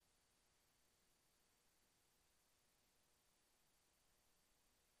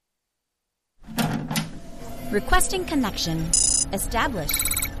Requesting connection. Established.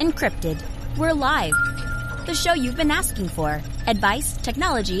 Encrypted. We're live. The show you've been asking for. Advice,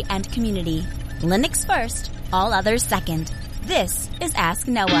 technology, and community. Linux first, all others second. This is Ask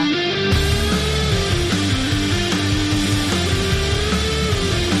Noah.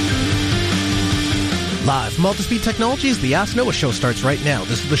 Live from Altispeed Technologies, the Ask Noah show starts right now.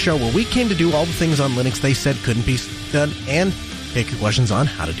 This is the show where we came to do all the things on Linux they said couldn't be done and take your questions on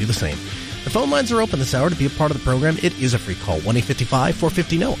how to do the same. The phone lines are open this hour. To be a part of the program, it is a free call,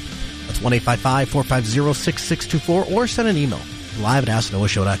 1-855-450-NOAH. That's 1-855-450-6624, or send an email, live at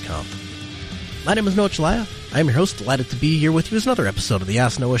AskNoahShow.com. My name is Noah Chalaya. I am your host, delighted to be here with you as another episode of the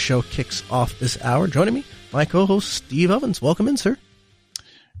Ask Noah show kicks off this hour. Joining me, my co-host, Steve Ovens. Welcome in, sir.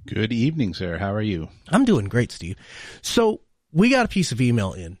 Good evening, sir. How are you? I'm doing great, Steve. So we got a piece of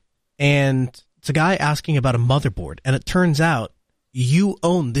email in, and it's a guy asking about a motherboard, and it turns out you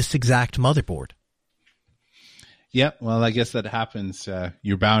own this exact motherboard. Yeah, well, I guess that happens.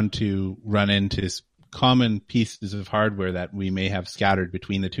 You're bound to run into common pieces of hardware that we may have scattered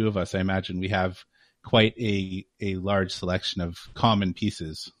between the two of us. I imagine we have quite a large selection of common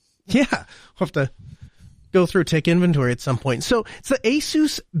pieces. Yeah, we'll have to go through, take inventory at some point. So it's the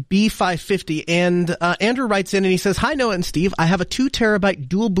Asus B550, and Andrew writes in and he says, "Hi, Noah and Steve. I have a 2 terabyte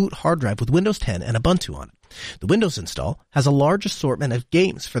dual boot hard drive with Windows 10 and Ubuntu on it. The Windows install has a large assortment of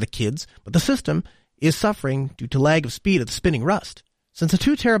games for the kids, but the system is suffering due to lag of speed of the spinning Rust. Since a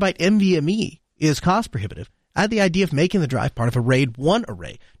 2 terabyte NVMe is cost prohibitive, I had the idea of making the drive part of a RAID 1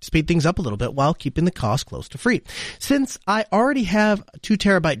 array to speed things up a little bit while keeping the cost close to free. Since I already have a 2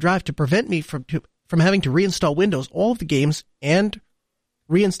 terabyte drive to prevent me from having to reinstall Windows, all of the games, and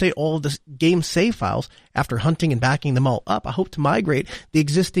reinstate all of the game save files after hunting and backing them all up, I hope to migrate the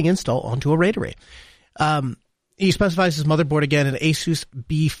existing install onto a RAID array." He specifies his motherboard again, an Asus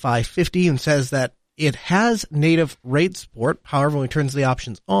B550, and says that it has native RAID support. However, when he turns the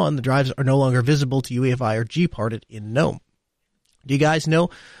options on, the drives are no longer visible to UEFI or gparted in GNOME. Do you guys know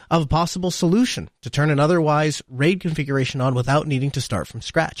of a possible solution to turn an otherwise RAID configuration on without needing to start from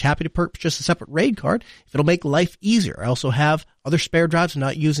scratch? Happy to purchase a separate RAID card if it'll make life easier. I also have other spare drives I'm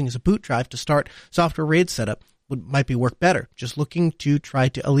not using as a boot drive to start software RAID setup. Might be work better. Just looking to try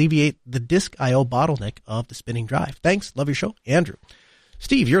to alleviate the disk I/O bottleneck of the spinning drive. Thanks. Love your show. Andrew.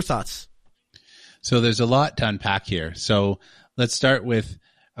 Steve, your thoughts? So there's a lot to unpack here. So let's start with,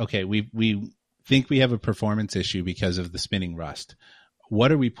 okay, we think we have a performance issue because of the spinning Rust.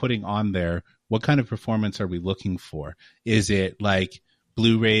 What are we putting on there? What kind of performance are we looking for? Is it like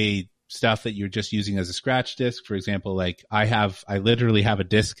Blu-ray stuff that you're just using as a scratch disk? For example, like I literally have a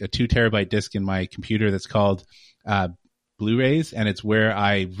 2 terabyte disk in my computer that's called Blu-rays, and it's where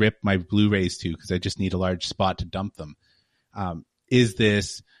I rip my Blu-rays to because I just need a large spot to dump them. Is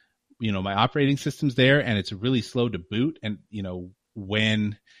this, my operating system's there and it's really slow to boot, and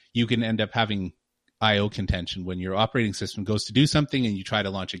when you can end up having I/O contention when your operating system goes to do something and you try to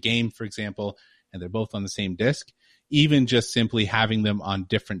launch a game, for example, and they're both on the same disk. Even just simply having them on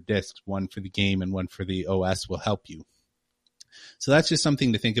different disks, one for the game and one for the OS, will help you. So that's just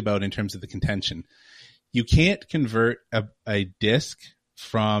something to think about in terms of the contention. You can't convert a disk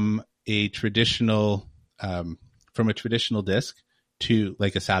from a traditional disk to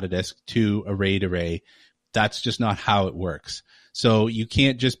like a SATA disk to a RAID array. That's just not how it works. So you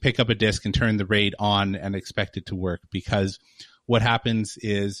can't just pick up a disk and turn the RAID on and expect it to work, because what happens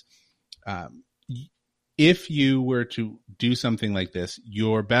is, if you were to do something like this,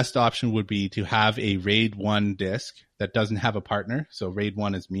 your best option would be to have a RAID 1 disk that doesn't have a partner. So RAID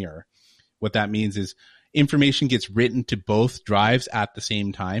 1 is mirror. What that means is information gets written to both drives at the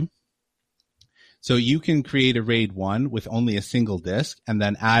same time. So you can create a RAID 1 with only a single disk and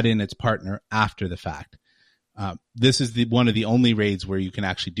then add in its partner after the fact. This is one of the only RAIDs where you can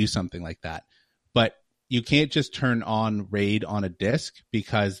actually do something like that. But you can't just turn on RAID on a disk,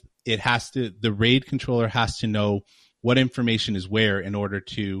 because the RAID controller has to know what information is where in order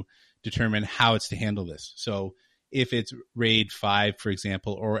to determine how it's to handle this. So if it's RAID 5, for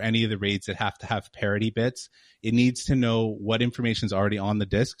example, or any of the RAIDs that have to have parity bits, it needs to know what information is already on the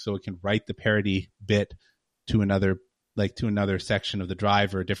disk so it can write the parity bit to another section of the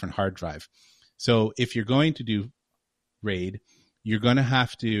drive or a different hard drive. So if you're going to do RAID, you're going to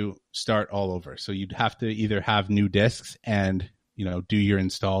have to start all over. So you'd have to either have new disks and do your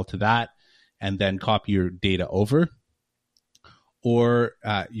install to that and then copy your data over, or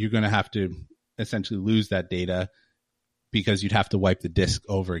you're going to have to essentially lose that data because you'd have to wipe the disk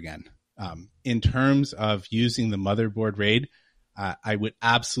over again. In terms of using the motherboard RAID, I would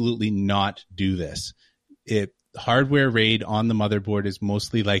absolutely not do this. Hardware RAID on the motherboard is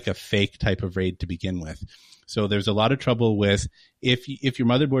mostly like a fake type of RAID to begin with. So there's a lot of trouble with, if your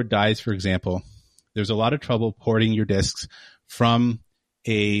motherboard dies, for example, there's a lot of trouble porting your disks from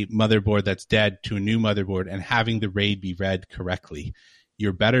a motherboard that's dead to a new motherboard and having the RAID be read correctly.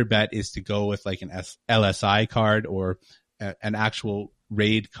 Your better bet is to go with like an LSI card or an actual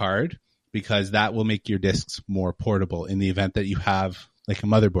RAID card, because that will make your disks more portable in the event that you have like a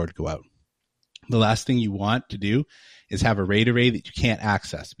motherboard go out. The last thing you want to do is have a RAID array that you can't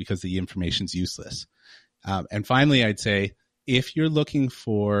access because the information's useless. And finally, I'd say if you're looking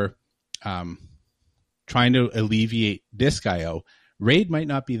for trying to alleviate disk I/O, RAID might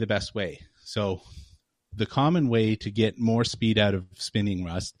not be the best way. So the common way to get more speed out of spinning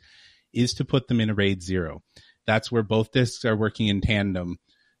Rust is to put them in a RAID 0. That's where both disks are working in tandem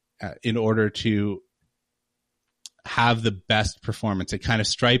in order to have the best performance. It kind of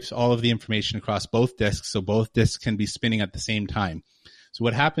stripes all of the information across both disks, so both disks can be spinning at the same time. So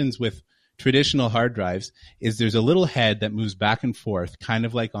what happens with traditional hard drives is there's a little head that moves back and forth, kind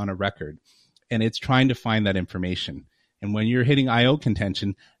of like on a record, and it's trying to find that information. And when you're hitting I/O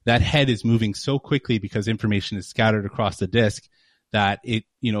contention, that head is moving so quickly because information is scattered across the disk that it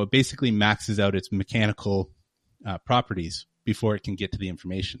basically maxes out its mechanical properties before it can get to the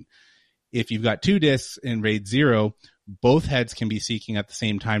information. If you've got two disks in RAID 0, both heads can be seeking at the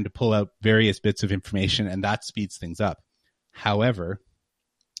same time to pull out various bits of information, and that speeds things up. However,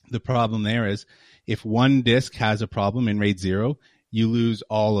 the problem there is if one disk has a problem in RAID 0, you lose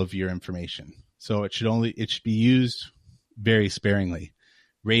all of your information. So it should be used very sparingly.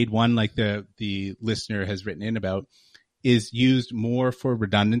 RAID 1, like the listener has written in about, is used more for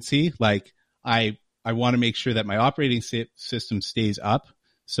redundancy. Like I want to make sure that my operating system stays up,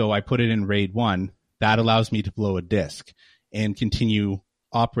 so I put it in RAID 1. That allows me to blow a disk and continue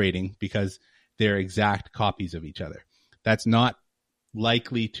operating because they're exact copies of each other. That's not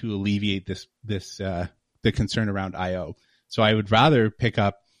likely to alleviate the concern around I/O. So I would rather pick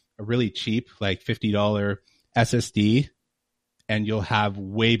up a really cheap, like $50 SSD, and you'll have a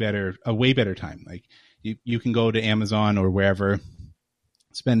way better time. Like you can go to Amazon or wherever,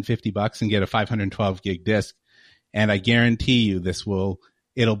 spend $50 and get a 512 gig disk, and I guarantee you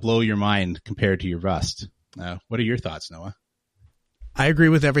it'll blow your mind compared to your Rust. What are your thoughts, Noah? I agree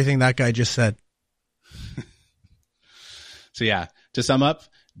with everything that guy just said. So yeah, to sum up,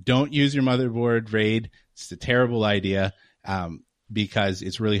 don't use your motherboard RAID. It's a terrible idea because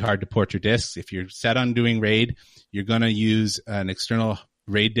it's really hard to port your disks. If you're set on doing RAID, you're going to use an external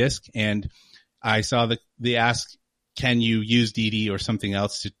RAID disk. And I saw they ask, can you use DD or something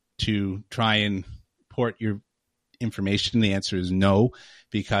else to try and port your information? The answer is no,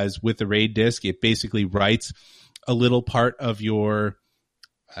 because with the RAID disk, it basically writes a little part of your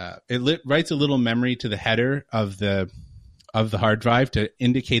writes a little memory to the header of the hard drive to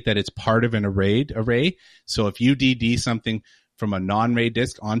indicate that it's part of an array. So if you DD something from a non-RAID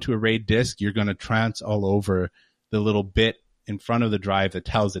disk onto a RAID disk, you're going to trounce all over the little bit in front of the drive that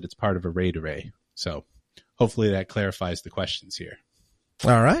tells it it's part of a RAID array. So hopefully that clarifies the questions here.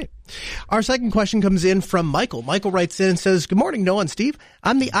 All right. Our second question comes in from Michael. Michael writes in and says, "Good morning, Noah and Steve.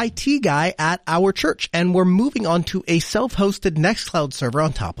 I'm the IT guy at our church, and we're moving on to a self-hosted Nextcloud server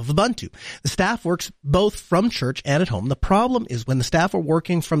on top of Ubuntu. The staff works both from church and at home. The problem is when the staff are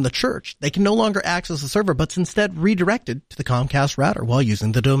working from the church, they can no longer access the server, but instead redirected to the Comcast router while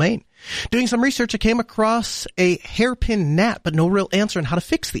using the domain. Doing some research, I came across a hairpin NAT, but no real answer on how to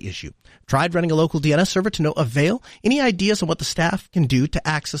fix the issue. Tried running a local DNS server to no avail. Any ideas on what the staff can do to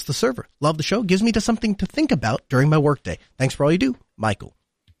access the server? Love the show. Gives me something to think about during my workday. Thanks for all you do, Michael."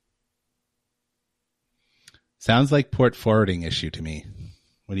 Sounds like port forwarding issue to me.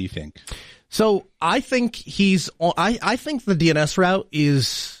 What do you think? So I think I think the DNS route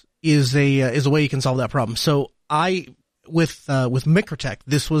is a way you can solve that problem. So with Microtech,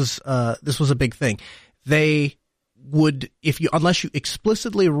 this was a big thing. They would, unless you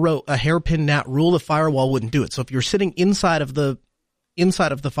explicitly wrote a hairpin NAT rule, the firewall wouldn't do it. So if you're sitting inside of the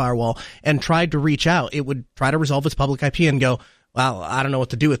firewall and tried to reach out, it would try to resolve its public IP and go, well, I don't know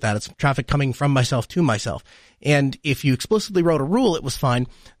what to do with that. It's traffic coming from myself to myself. And if you explicitly wrote a rule, it was fine.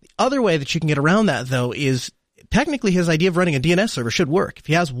 The other way that you can get around that, though, is technically his idea of running a DNS server should work. If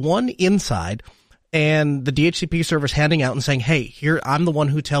he has one inside and the DHCP server is handing out and saying, hey, here, I'm the one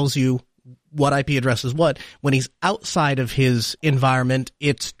who tells you what IP address is what. When he's outside of his environment,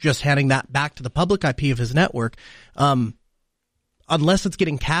 it's just handing that back to the public IP of his network. Unless it's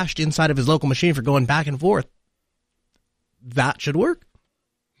getting cached inside of his local machine for going back and forth, that should work.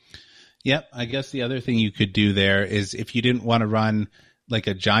 Yep. I guess the other thing you could do there is if you didn't want to run like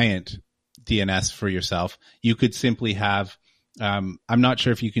a giant DNS for yourself, you could simply have I'm not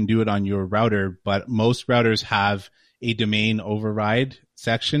sure if you can do it on your router, but most routers have a domain override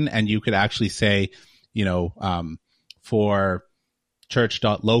section, and you could actually say, for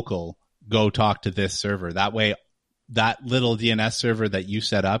church.local, go talk to this server. That way, that little DNS server that you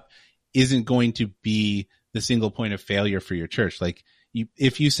set up isn't going to be the single point of failure for your church. Like,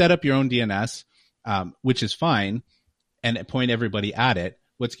 if you set up your own DNS, which is fine, and point everybody at it,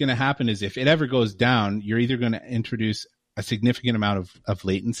 what's going to happen is if it ever goes down, you're either going to introduce a significant amount of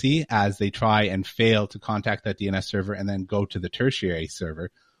latency as they try and fail to contact that DNS server and then go to the tertiary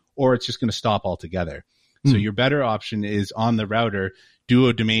server, or it's just going to stop altogether. So your better option is on the router, do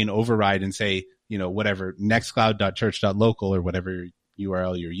a domain override and say, whatever, nextcloud.church.local or whatever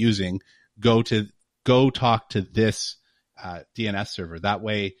URL you're using, go talk to this DNS server. That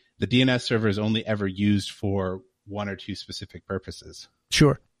way, the DNS server is only ever used for one or two specific purposes.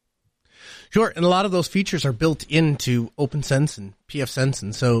 Sure. And a lot of those features are built into OpenSense and pfSense.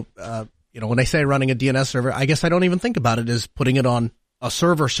 And so, when I say running a DNS server, I guess I don't even think about it as putting it on a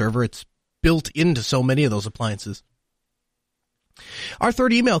server. It's built into so many of those appliances. Our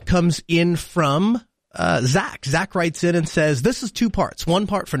third email comes in from Zach. Zach writes in and says, this is 2 parts. 1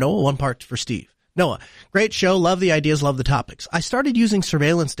 part for Noah, 1 part for Steve. Noah, great show. Love the ideas. Love the topics. I started using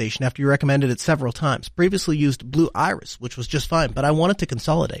Surveillance Station after you recommended it several times. Previously used Blue Iris, which was just fine, but I wanted to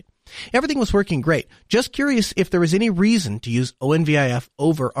consolidate. Everything was working great. Just curious if there was any reason to use ONVIF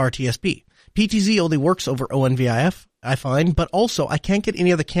over RTSP. PTZ only works over ONVIF, I find, but also I can't get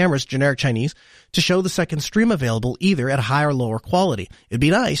any of the cameras, generic Chinese, to show the second stream available either at a higher or lower quality. It'd be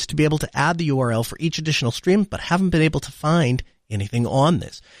nice to be able to add the URL for each additional stream, but haven't been able to find anything on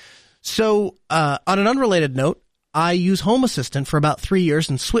this. So, on an unrelated note, I use Home Assistant for about 3 years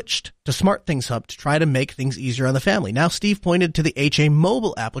and switched to SmartThings Hub to try to make things easier on the family. Now Steve pointed to the HA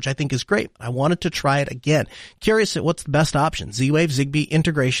mobile app, which I think is great. I wanted to try it again. Curious at what's the best option. Z-Wave, Zigbee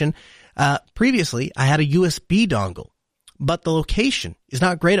integration. Previously, I had a USB dongle, but the location is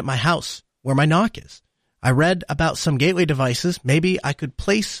not great at my house where my NOC is. I read about some gateway devices. Maybe I could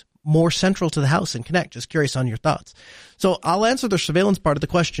place more central to the house and connect. Just curious on your thoughts. So I'll answer the surveillance part of the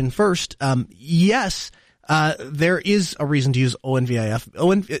question first. Yes, there is a reason to use ONVIF.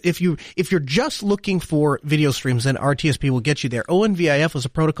 If you're just looking for video streams, then RTSP will get you there. ONVIF was a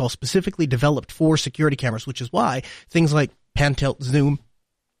protocol specifically developed for security cameras, which is why things like pan, tilt, zoom,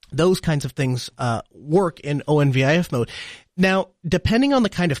 those kinds of things work in ONVIF mode. Now, depending on the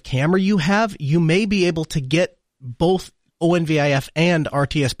kind of camera you have, you may be able to get both ONVIF and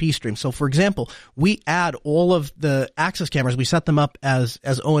RTSP streams. So, for example, we add all of the access cameras. We set them up as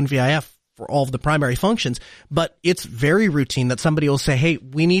ONVIF for all of the primary functions, but it's very routine that somebody will say, hey,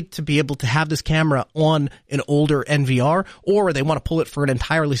 we need to be able to have this camera on an older NVR, or they want to pull it for an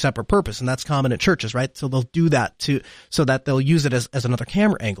entirely separate purpose, and that's common at churches, right? So they'll do that so that they'll use it as another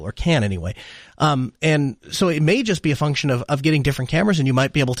camera angle, or can anyway. And so it may just be a function of getting different cameras, and you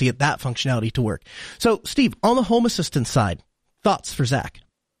might be able to get that functionality to work. So, Steve, on the Home Assistant side, thoughts for Zach?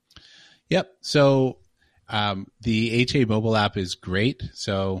 Yep. So the HA mobile app is great.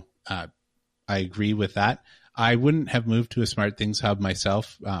 So I agree with that. I wouldn't have moved to a SmartThings Hub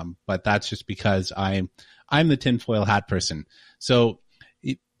myself, but that's just because I'm the tinfoil hat person. So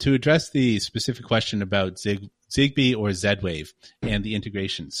to address the specific question about Zigbee or Z-Wave and the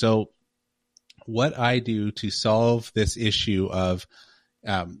integration. So what I do to solve this issue of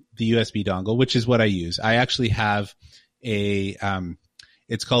the USB dongle, which is what I use, I actually have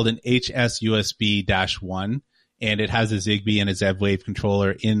it's called an HS-USB-1, and it has a Zigbee and a Z-Wave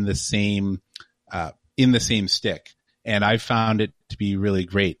controller in the same stick. And I found it to be really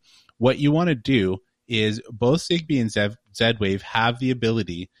great. What you want to do is both Zigbee and Z-Wave have the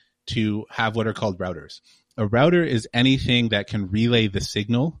ability to have what are called routers. A router is anything that can relay the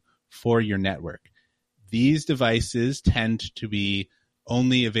signal for your network. These devices tend to be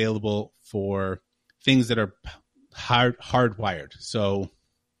only available for things that are hardwired. So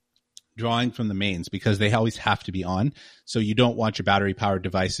drawing from the mains, because they always have to be on. So you don't want your battery powered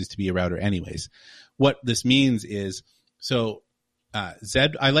devices to be a router anyways. What this means is,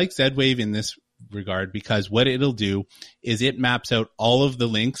 I like Z-Wave in this regard, because what it'll do is it maps out all of the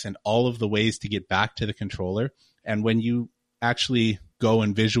links and all of the ways to get back to the controller. And when you actually go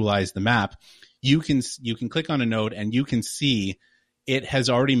and visualize the map, you can click on a node and you can see it has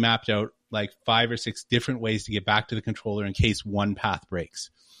already mapped out like 5 or 6 different ways to get back to the controller in case one path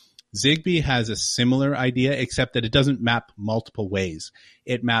breaks. Zigbee has a similar idea, except that it doesn't map multiple ways.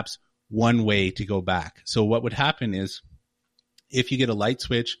 It maps one way to go back. So what would happen is, if you get a light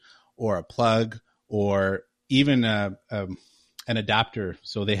switch or a plug or even an adapter,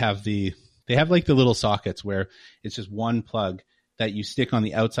 so they have the They have like the little sockets where it's just one plug that you stick on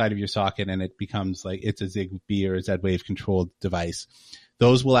the outside of your socket and it becomes like it's a Zigbee or a Z-Wave controlled device.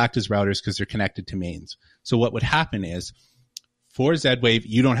 Those will act as routers because they're connected to mains. So what would happen is for Z-Wave,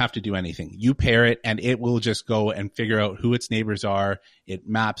 you don't have to do anything. You pair it and it will just go and figure out who its neighbors are. It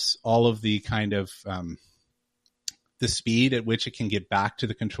maps all of the kind of the speed at which it can get back to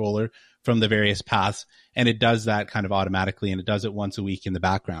the controller from the various paths. And it does that kind of automatically, and it does it once a week in the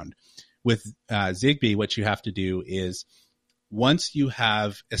background. With Zigbee, what you have to do is once you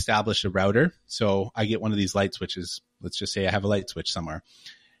have established a router, so I get one of these light switches, let's just say I have a light switch somewhere.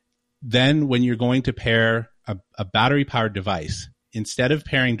 Then when you're going to pair a battery-powered device, instead of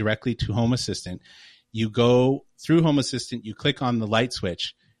pairing directly to Home Assistant, you go through Home Assistant, you click on the light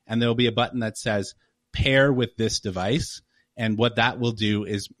switch, and there'll be a button that says pair with this device. And what that will do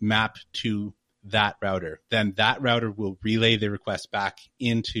is map to that router. Then that router will relay the request back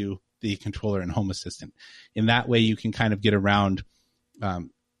into the controller and Home Assistant. In that way, you can kind of get around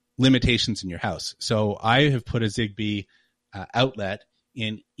limitations in your house. So I have put a Zigbee outlet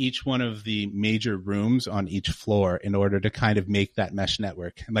in each one of the major rooms on each floor in order to kind of make that mesh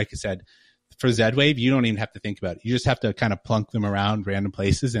network. And like I said, for Z-Wave, you don't even have to think about it. You just have to kind of plunk them around random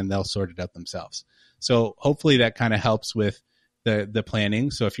places and they'll sort it out themselves. So hopefully that kind of helps with the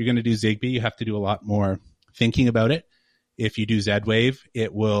planning. So if you're going to do Zigbee, you have to do a lot more thinking about it. If you do Z-Wave,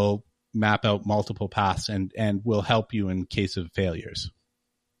 it will map out multiple paths and will help you in case of failures.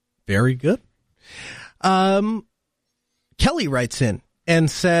 Very good. Kelly writes in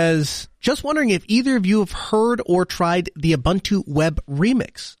and says, just wondering if either of you have heard or tried the Ubuntu Web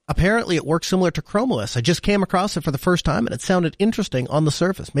Remix. Apparently it works similar to Chrome OS. I just came across it for the first time and it sounded interesting on the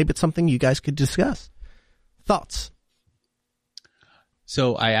surface. Maybe it's something you guys could discuss. Thoughts?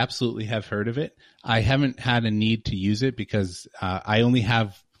 So I absolutely have heard of it. I haven't had a need to use it because I only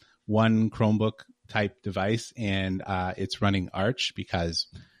have one Chromebook type device and it's running Arch because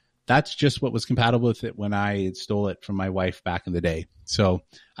that's just what was compatible with it when I stole it from my wife back in the day. So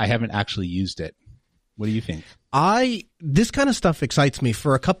I haven't actually used it. What do you think? This kind of stuff excites me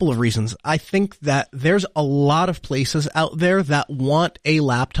for a couple of reasons. I think that there's a lot of places out there that want a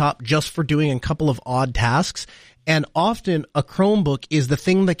laptop just for doing a couple of odd tasks. And often a Chromebook is the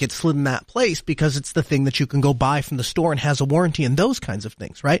thing that gets slid in that place because it's the thing that you can go buy from the store and has a warranty and those kinds of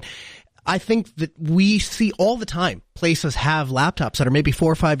things, right? I think that we see all the time places have laptops that are maybe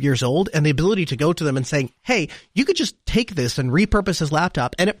 4 or 5 years old and the ability to go to them and saying, hey, you could just take this and repurpose this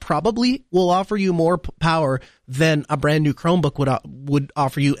laptop and it probably will offer you more power than a brand new Chromebook would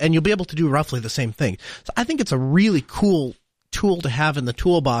offer you. And you'll be able to do roughly the same thing. So I think it's a really cool tool to have in the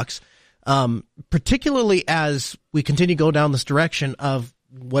toolbox. Particularly as we continue to go down this direction of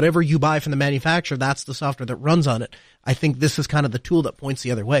whatever you buy from the manufacturer, that's the software that runs on it. I think this is kind of the tool that points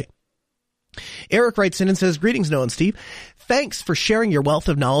the other way. Eric writes in and says, greetings, Noah and Steve. Thanks for sharing your wealth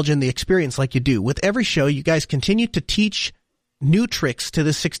of knowledge and the experience like you do. With every show, you guys continue to teach new tricks to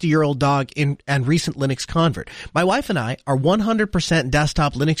this 60-year-old dog and recent Linux convert. My wife and I are 100%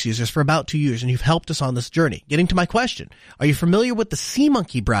 desktop Linux users for about 2 years, and you've helped us on this journey. Getting to my question, are you familiar with the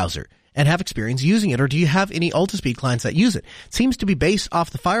SeaMonkey browser and have experience using it, or do you have any Altispeed clients that use it? It seems to be based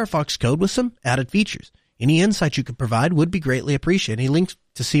off the Firefox code with some added features. Any insight you could provide would be greatly appreciated. Any links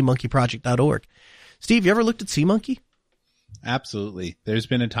to SeaMonkeyProject.org. Steve, you ever looked at SeaMonkey? Absolutely. There's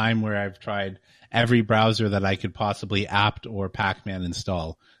been a time where I've tried every browser that I could possibly apt or Pacman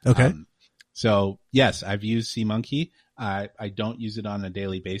install. Okay. So yes, I've used SeaMonkey. I don't use it on a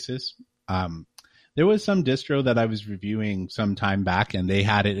daily basis. There was some distro that I was reviewing some time back and they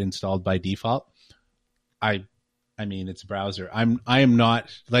had it installed by default. I mean, it's a browser. I am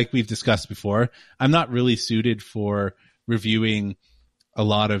not, like we've discussed before, I'm not really suited for reviewing a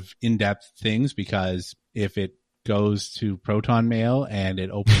lot of in-depth things because if it goes to Proton Mail and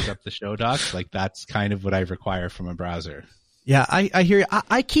it opens up the show docs, like that's kind of what I require from a browser. Yeah, I hear you.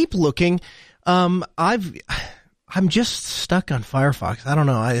 I keep looking. I'm just stuck on Firefox. I don't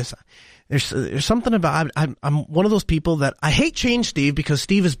know. There's something about, I'm one of those people that I hate change, Steve, because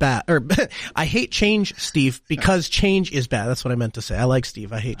Steve is bad, or I hate change, Steve, because change is bad. That's what I meant to say. I like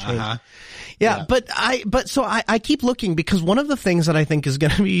Steve. I hate change. Uh-huh. Yeah. So I keep looking because one of the things that I think is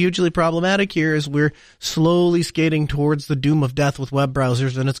going to be hugely problematic here is we're slowly skating towards the doom of death with web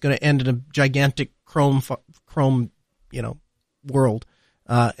browsers, and it's going to end in a gigantic Chrome, world.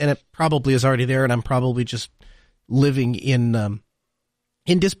 And it probably is already there, and I'm probably just living in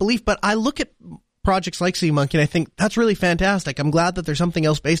disbelief. But I look at projects like SeaMonkey and I think that's really fantastic. I'm glad that there's something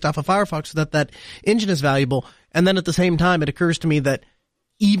else based off of Firefox so that engine is valuable. And then at the same time, it occurs to me that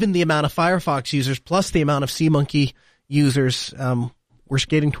even the amount of Firefox users plus the amount of SeaMonkey users, we're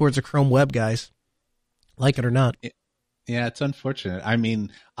skating towards a Chrome web, guys. Like it or not. Yeah, it's unfortunate. I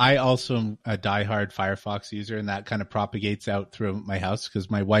mean, I also am a diehard Firefox user, and that kind of propagates out through my house because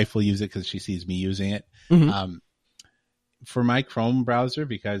my wife will use it because she sees me using it. Mm-hmm. For my Chrome browser,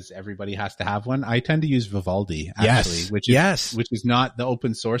 because everybody has to have one, I tend to use Vivaldi, actually, which is not the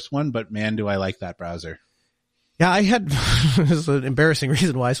open source one, but man, do I like that browser. Yeah, I had, this is an embarrassing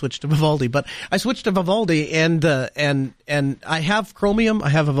reason why I switched to Vivaldi, but I switched to Vivaldi and I have Chromium, I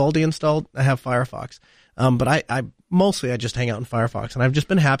have Vivaldi installed, I have Firefox. But I mostly just hang out in Firefox, and I've just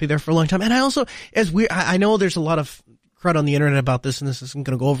been happy there for a long time. And I also, I know there's a lot of crud on the internet about this, and this isn't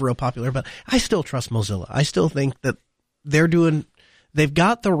going to go over real popular, but I still trust Mozilla. I still think that they've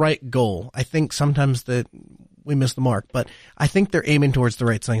got the right goal. I think sometimes that we miss the mark, but I think they're aiming towards the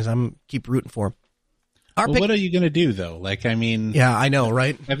right things. I'm keep rooting for them. What are you going to do though? Like, I mean, yeah, I know,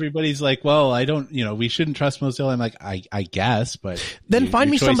 right? Everybody's like, well, I don't, we shouldn't trust Mozilla. I'm like, I guess, but then find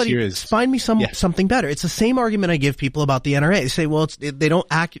me something better. It's the same argument I give people about the NRA. They say, well, they don't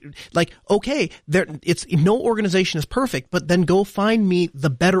act like, okay, no organization is perfect, but then go find me the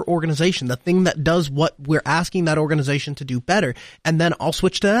better organization, the thing that does what we're asking that organization to do better. And then I'll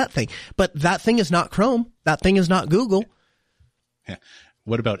switch to that thing. But that thing is not Chrome. That thing is not Google. Yeah.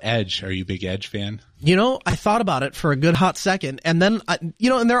 What about Edge? Are you a big Edge fan? I thought about it for a good hot second, and then, and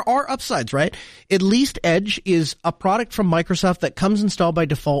there are upsides, right? At least Edge is a product from Microsoft that comes installed by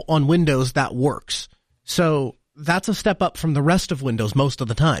default on Windows that works. So that's a step up from the rest of Windows most of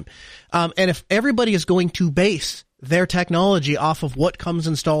the time. And if everybody is going to base their technology off of what comes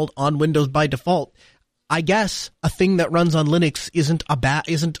installed on Windows by default, I guess a thing that runs on Linux isn't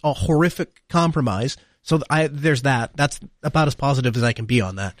a horrific compromise. So there's that. That's about as positive as I can be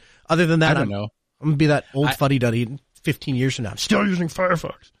on that. Other than that, I don't know. I'm going to be that old fuddy-duddy 15 years from now. I'm still using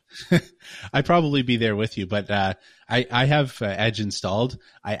Firefox. I'd probably be there with you, but I have Edge installed.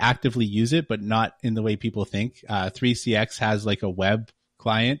 I actively use it, but not in the way people think. 3CX has like a web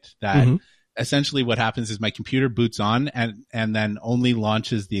client that essentially what happens is my computer boots on and then only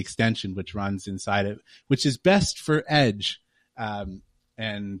launches the extension, which runs inside it, which is best for Edge.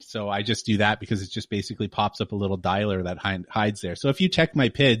 And so I just do that because it just basically pops up a little dialer that hides there. So if you check my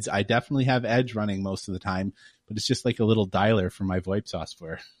PIDs, I definitely have Edge running most of the time, but it's just like a little dialer for my VoIP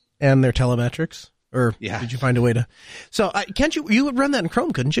software. And their telemetrics? Or did you find a way to? So can't you would run that in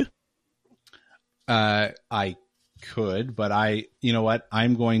Chrome, couldn't you? I could, but you know what?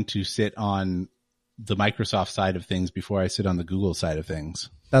 I'm going to sit on the Microsoft side of things before I sit on the Google side of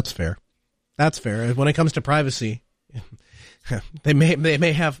things. That's fair. When it comes to privacy, they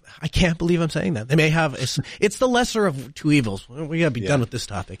may have, I can't believe I'm saying that. They may have, it's the lesser of two evils. We gotta be done with this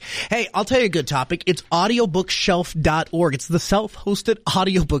topic. Hey, I'll tell you a good topic. It's audiobookshelf.org. It's the self-hosted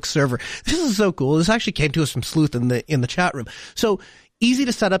audiobook server. This is so cool. This actually came to us from Sleuth in the chat room. So easy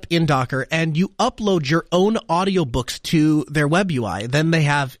to set up in Docker, and you upload your own audiobooks to their web UI. Then they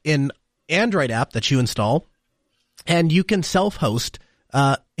have an Android app that you install, and you can self-host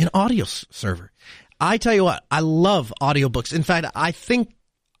an audio server. I tell you what, I love audiobooks. In fact, I think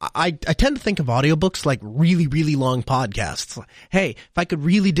I tend to think of audiobooks like really, really long podcasts. Hey, if I could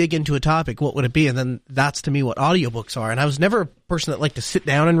really dig into a topic, what would it be? And then that's to me what audiobooks are. And I was never a person that liked to sit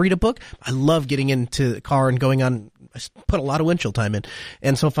down and read a book. I love getting into the car and going on. I put a lot of windshield time in.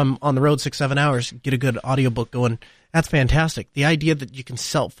 And so if I'm on the road 6-7 hours, get a good audiobook going. That's fantastic. The idea that you can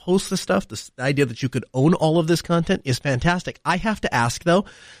self-host this stuff, the idea that you could own all of this content is fantastic. I have to ask though,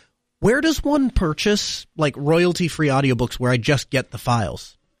 where does one purchase like royalty-free audiobooks where I just get the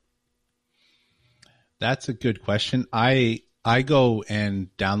files? That's a good question. I go and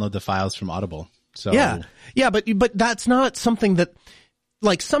download the files from Audible. So yeah, but that's not something that,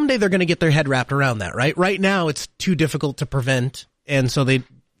 like, someday they're going to get their head wrapped around that, right? Right now it's too difficult to prevent, and so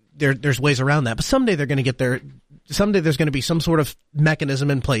there's ways around that. But someday they're going to someday there's going to be some sort of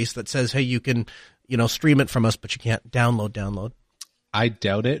mechanism in place that says, hey, you can, stream it from us, but you can't download. I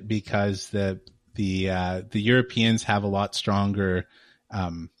doubt it because the Europeans have a lot stronger,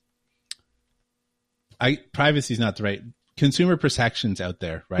 privacy is not the right, consumer protections out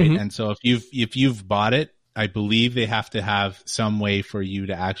there, right? Mm-hmm. And so if you've bought it, I believe they have to have some way for you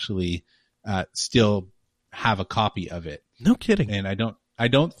to actually still have a copy of it. No kidding. And I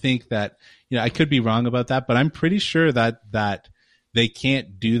don't think that, I could be wrong about that, but I'm pretty sure that they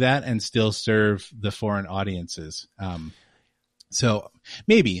can't do that and still serve the foreign audiences. So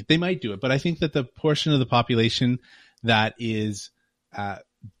maybe they might do it, but I think that the portion of the population that is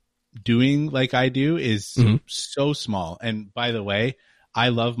doing like I do is so small. And by the way, I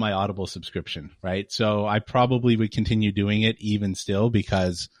love my Audible subscription, right? So I probably would continue doing it even still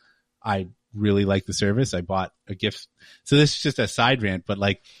because I really like the service. I bought a gift. So this is just a side rant, but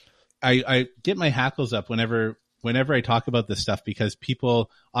like I get my hackles up whenever I talk about this stuff, because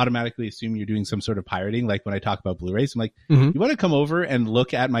people automatically assume you're doing some sort of pirating. Like when I talk about Blu-rays, I'm like, you want to come over and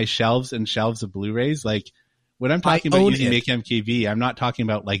look at my shelves and shelves of Blu-rays? Like when I'm talking about using MakeMKV, I'm not talking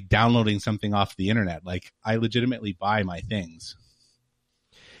about like downloading something off the internet. Like I legitimately buy my things.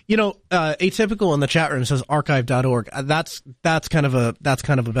 You know, Atypical in the chat room says archive.org. That's kind of a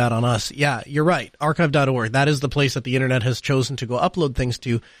bet on us. Yeah, you're right. Archive.org. That is the place that the internet has chosen to go upload things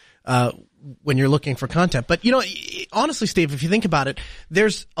to, when you're looking for content. But, you know, honestly, Steve, if you think about it,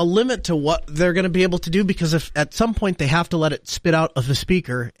 there's a limit to what they're going to be able to do, because if at some point they have to let it spit out of the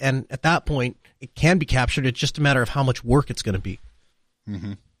speaker, and at that point it can be captured, it's just a matter of how much work it's going to be.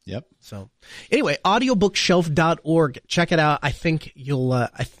 Mm-hmm. Yep. So anyway, audiobookshelf.org. Check it out. I think you'll, I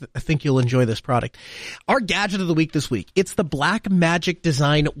think you'll enjoy this product. Our gadget of the week this week, it's the Blackmagic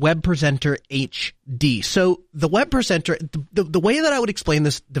Design Web Presenter HD. So the Web Presenter, the way that I would explain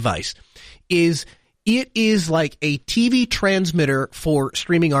this device is it is like a TV transmitter for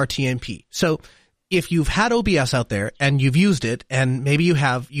streaming RTMP. So if you've had OBS out there and you've used it, and maybe you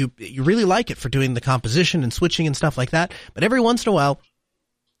really like it for doing the composition and switching and stuff like that, but every once in a while,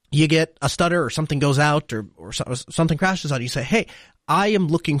 you get a stutter or something goes out or something crashes on you. say, hey, I am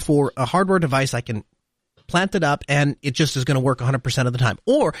looking for a hardware device. I can plant it up and it just is going to work 100% of the time.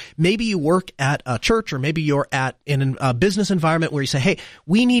 Or maybe you work at a church, or maybe you're in a business environment where you say, hey,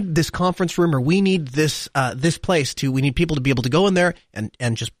 we need this conference room, or we need this place we need people to be able to go in there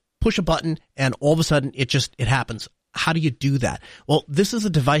and just push a button, and all of a sudden it happens. How do you do that? Well, this is a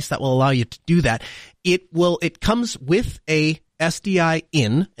device that will allow you to do that. It comes with a SDI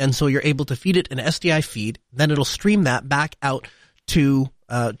in, and so you're able to feed it an SDI feed. Then it'll stream that back out to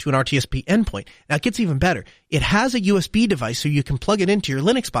an RTSP endpoint. Now it gets even better. It has a USB device, so you can plug it into your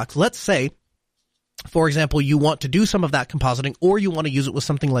Linux box. Let's say, for example, you want to do some of that compositing, or you want to use it with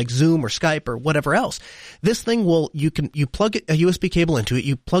something like Zoom or Skype or whatever else. This thing you plug a USB cable into it,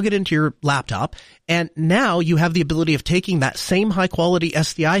 you plug it into your laptop, and now you have the ability of taking that same high quality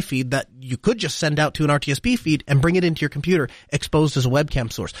SDI feed that you could just send out to an RTSP feed and bring it into your computer exposed as a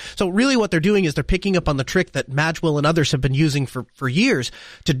webcam source. So really what they're doing is they're picking up on the trick that Magwell and others have been using for years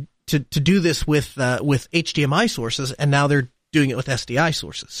to do this with HDMI sources, and now they're doing it with SDI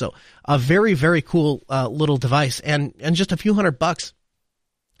sources. So a very, very cool little device, and just a few $100.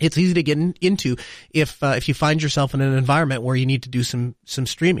 It's easy to get into if you find yourself in an environment where you need to do some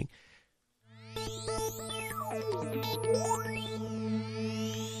streaming.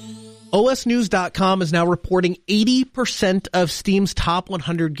 OSnews.com is now reporting 80% of Steam's top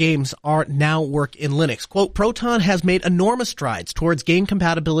 100 games are now work in Linux. Quote, Proton has made enormous strides towards game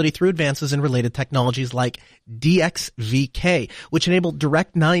compatibility through advances in related technologies like DXVK, which enabled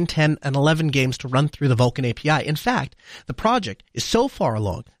Direct 9, 10, and 11 games to run through the Vulkan API. In fact, the project is so far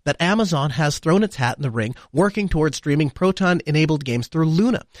along that Amazon has thrown its hat in the ring, working towards streaming Proton-enabled games through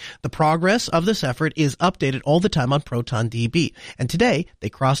Luna. The progress of this effort is updated all the time on ProtonDB, and today they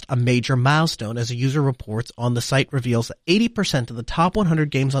crossed a major milestone as a user reports on the site reveals that 80% of the top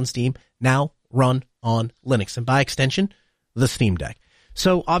 100 games on Steam now run on Linux, and by extension, the Steam Deck.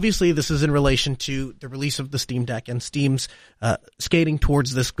 So obviously this is in relation to the release of the Steam Deck and Steam's skating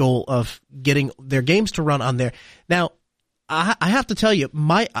towards this goal of getting their games to run on there. Now, I have to tell you,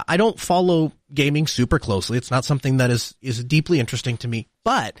 I don't follow gaming super closely. It's not something that is deeply interesting to me,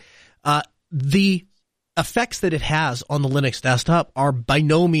 but the effects that it has on the Linux desktop are by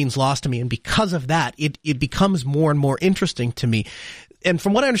no means lost to me, and because of that, it becomes more and more interesting to me. And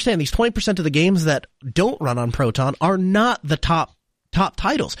from what I understand, these 20% of the games that don't run on Proton are not the top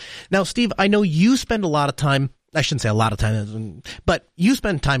titles. Now, Steve, I know you spend a lot of time, I shouldn't say a lot of time, but you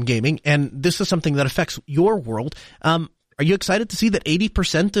spend time gaming, and this is something that affects your world. Are you excited to see that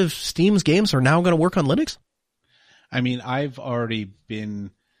 80% of Steam's games are now going to work on Linux? I mean, I've already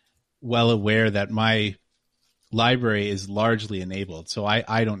been well aware that my library is largely enabled. So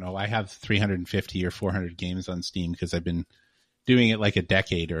I don't know. I have 350 or 400 games on Steam because I've been doing it like a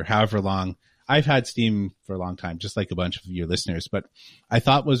decade or however long. I've had Steam for a long time, just like a bunch of your listeners. But I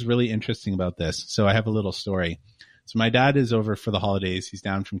thought was really interesting about this. So I have a little story. So my dad is over for the holidays. He's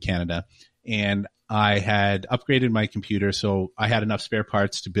down from Canada. And I had upgraded my computer, so I had enough spare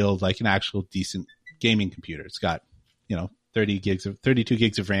parts to build like an actual decent gaming computer. It's got, 32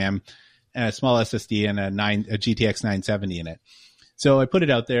 gigs of RAM, and a small SSD, and a GTX 970 in it. So I put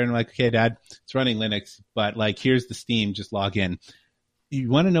it out there and I'm like, okay, Dad, it's running Linux, but like, here's the Steam, just log in. You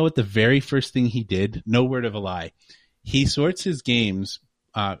want to know what the very first thing he did? No word of a lie. He sorts his games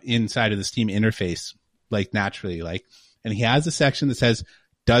inside of the Steam interface, like naturally, and he has a section that says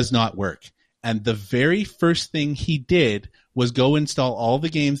does not work. And the very first thing he did was go install all the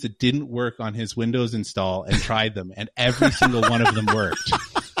games that didn't work on his Windows install and tried them. And every single one of them worked.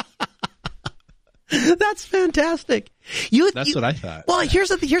 That's fantastic. That's what I thought. Well, here's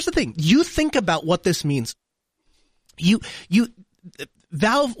the thing. You think about what this means.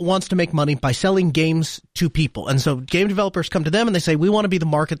 Valve wants to make money by selling games to people. And so game developers come to them and they say, we want to be the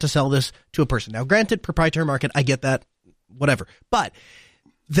market to sell this to a person. Now, granted, proprietary market, I get that, whatever. But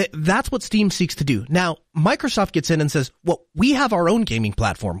that's what Steam seeks to do. Now, Microsoft gets in and says, well, we have our own gaming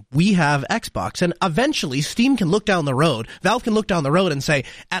platform. We have Xbox. And eventually, Steam can look down the road. Valve can look down the road and say,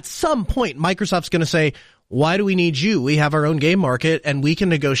 at some point, Microsoft's going to say, why do we need you? We have our own game market and we can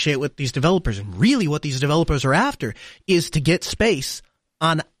negotiate with these developers. And really what these developers are after is to get space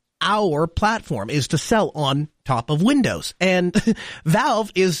on our platform, is to sell on top of Windows. And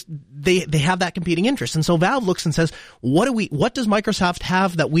Valve they have that competing interest. And so Valve looks and says, what does Microsoft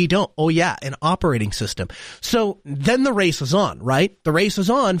have that we don't? Oh yeah, an operating system. So then the race is on, right? The race is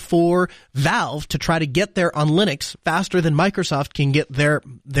on for Valve to try to get there on Linux faster than Microsoft can get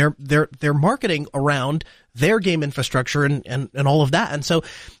their marketing around their game infrastructure and all of that. And so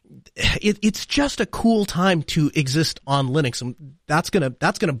it's just a cool time to exist on Linux, and that's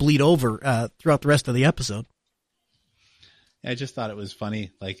gonna bleed over throughout the rest of the episode. I just thought it was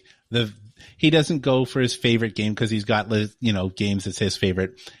funny. Like he doesn't go for his favorite game because he's got games that's his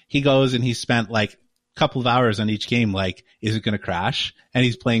favorite. He goes and he spent like a couple of hours on each game. Like, is it going to crash? And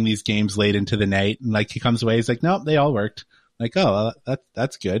he's playing these games late into the night, and like he comes away, he's like, nope, they all worked. Like, oh,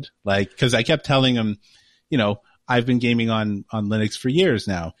 that's good. Like, because I kept telling him, I've been gaming on Linux for years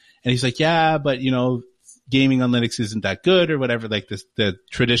now. And he's like, yeah, but gaming on Linux isn't that good or whatever, like the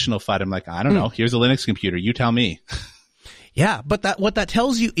traditional FUD. I'm like, I don't know. Here's a Linux computer. You tell me. Yeah, but what that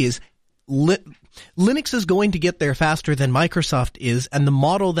tells you is Linux is going to get there faster than Microsoft is, and the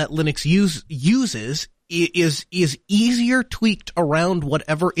model that Linux uses is easier tweaked around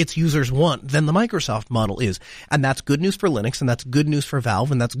whatever its users want than the Microsoft model is. And that's good news for Linux, and that's good news for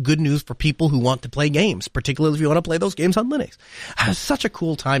Valve, and that's good news for people who want to play games, particularly if you want to play those games on Linux. It's such a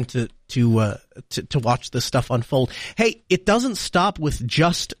cool time to watch this stuff unfold. Hey, it doesn't stop with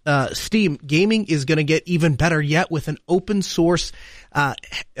just Steam. Gaming is going to get even better yet with an open source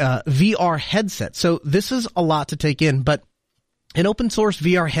VR headset. So this is a lot to take in, but an open source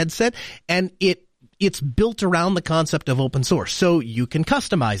VR headset, and it's built around the concept of open source, so you can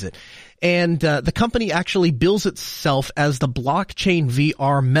customize it. And the company actually bills itself as the blockchain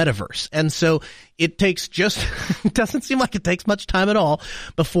VR metaverse. And so it doesn't seem like it takes much time at all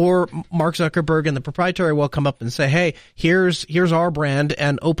before Mark Zuckerberg and the proprietary will come up and say, hey, here's our brand,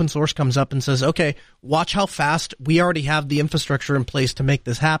 and open source comes up and says, okay, watch how fast we already have the infrastructure in place to make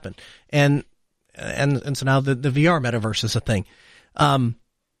this happen. And so now the VR metaverse is a thing.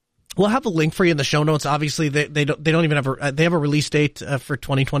 We'll have a link for you in the show notes. Obviously, they don't even have they have a release date for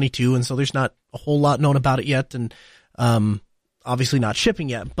 2022, and so there's not a whole lot known about it yet, and obviously not shipping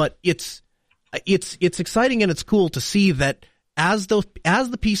yet. But it's exciting and it's cool to see that as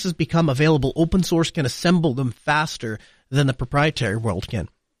the pieces become available, open source can assemble them faster than the proprietary world can.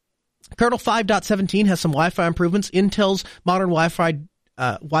 Kernel 5.17 has some Wi-Fi improvements. Intel's modern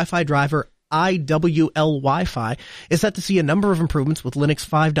Wi-Fi driver IWL Wi-Fi is set to see a number of improvements with Linux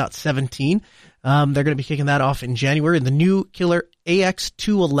 5.17. They're going to be kicking that off in January. And the new killer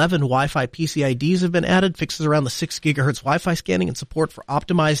AX211 Wi-Fi PCIDs have been added, fixes around the 6 gigahertz Wi-Fi scanning and support for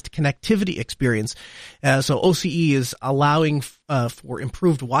optimized connectivity experience. So OCE is allowing for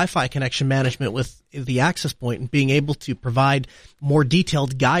improved Wi-Fi connection management with the access point and being able to provide more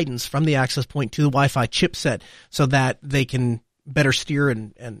detailed guidance from the access point to the Wi-Fi chipset so that they can better steer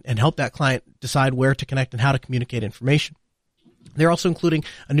and help that client decide where to connect and how to communicate information. They're also including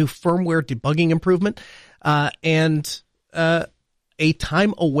a new firmware debugging improvement and a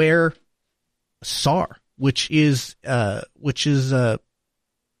time-aware SAR, which is a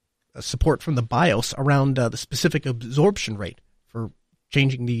support from the BIOS around the specific absorption rate for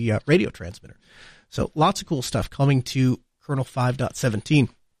changing the radio transmitter. So lots of cool stuff coming to kernel 5.17.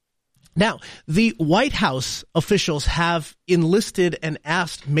 Now, the White House officials have enlisted and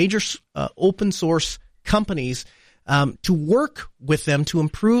asked major open source companies to work with them to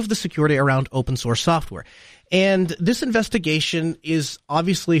improve the security around open source software. And this investigation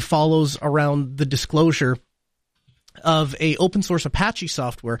obviously follows around the disclosure of a open source Apache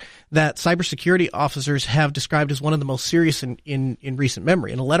software that cybersecurity officers have described as one of the most serious in recent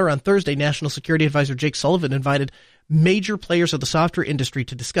memory. In a letter on Thursday, National Security Advisor Jake Sullivan invited major players of the software industry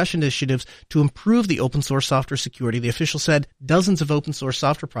to discuss initiatives to improve the open source software security. The official said dozens of open source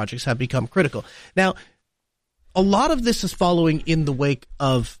software projects have become critical. Now, a lot of this is following in the wake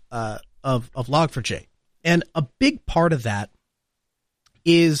of Log4j. And a big part of that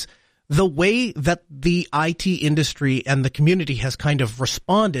is the way that the IT industry and the community has kind of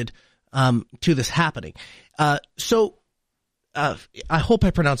responded to this happening. So I hope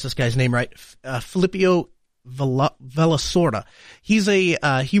I pronounced this guy's name right. Filippo Villasorda.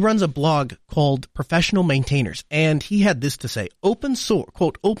 He runs a blog called Professional Maintainers, and he had this to say: open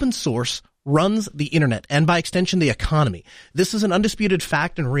source runs the internet and by extension the economy. This is an undisputed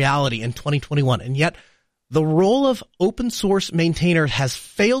fact and reality in 2021, and yet the role of open source maintainer has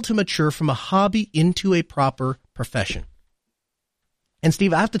failed to mature from a hobby into a proper profession. And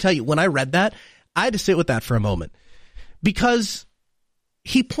Steve, I have to tell you, when I read that, I had to sit with that for a moment, because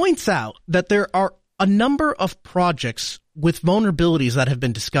he points out that there are a number of projects with vulnerabilities that have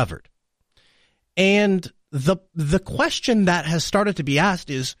been discovered. And the question that has started to be asked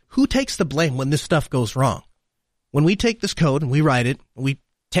is, who takes the blame when this stuff goes wrong? When we take this code and we write it, we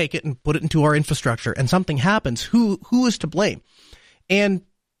take it and put it into our infrastructure and something happens, who is to blame? And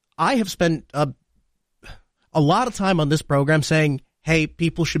I have spent a lot of time on this program saying, hey,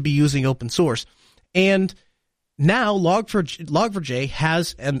 people should be using open source. And now Log4j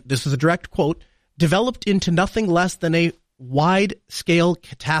has, and this is a direct quote, developed into nothing less than a wide-scale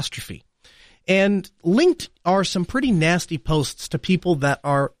catastrophe. And linked are some pretty nasty posts to people that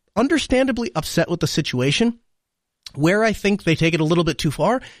are understandably upset with the situation. Where I think they take it a little bit too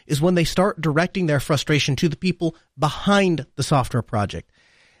far is when they start directing their frustration to the people behind the software project.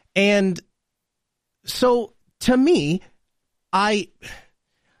 And so, to me, I'd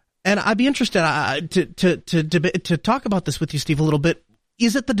be interested to talk about this with you, Steve, a little bit.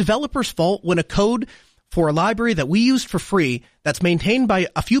 Is it the developer's fault when a code for a library that we used for free, that's maintained by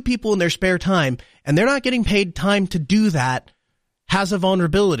a few people in their spare time, and they're not getting paid time to do that, has a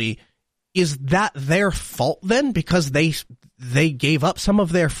vulnerability? Is that their fault then, because they gave up some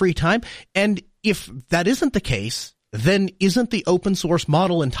of their free time? And if that isn't the case, then isn't the open source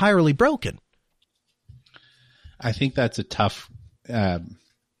model entirely broken? I think that's a tough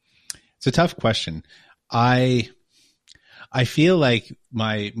question. I feel like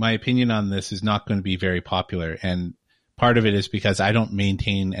my opinion on this is not going to be very popular, and part of it is because I don't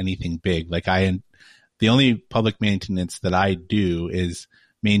maintain anything big. Like the only public maintenance that I do is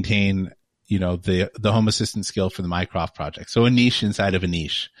maintain, the Home Assistant skill for the Mycroft project. So a niche inside of a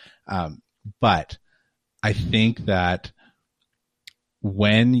niche. But I think that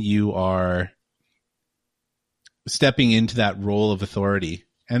when you are stepping into that role of authority,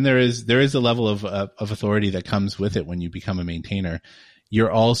 and there is a level of authority that comes with it when you become a maintainer,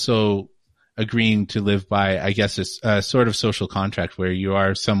 you're also agreeing to live by, I guess, a sort of social contract where you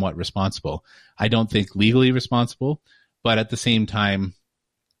are somewhat responsible. I don't think legally responsible, but at the same time,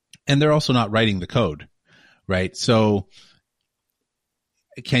 and they're also not writing the code, right? So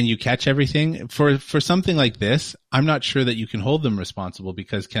can you catch everything? For something like this, I'm not sure that you can hold them responsible,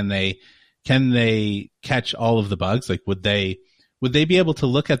 because can they catch all of the bugs? Like, would they be able to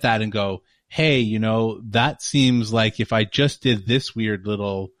look at that and go, hey, that seems like if I just did this weird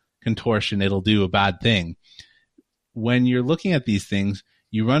little contortion, it'll do a bad thing. When you're looking at these things,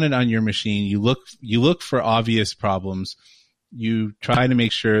 you run it on your machine, you look for obvious problems, you try to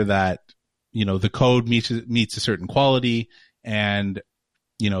make sure that, the code meets a certain quality and,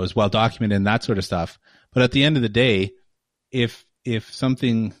 is well documented and that sort of stuff. But at the end of the day, if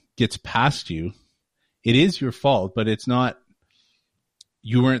something gets past you, it is your fault, but it's not,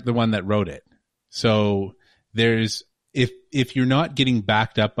 you weren't the one that wrote it. So if you're not getting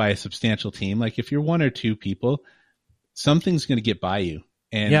backed up by a substantial team, like if you're one or two people, something's going to get by you.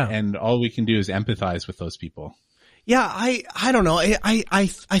 And all we can do is empathize with those people. Yeah, I don't know. I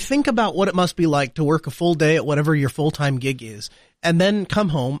think about what it must be like to work a full day at whatever your full-time gig is, and then come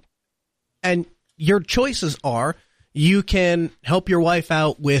home, and your choices are, you can help your wife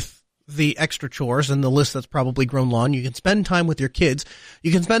out with the extra chores and the list that's probably grown long. You can spend time with your kids.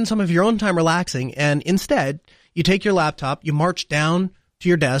 You can spend some of your own time relaxing, and instead you take your laptop, you march down to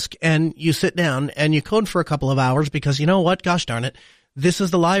your desk, and you sit down and you code for a couple of hours, because you know what? Gosh darn it. This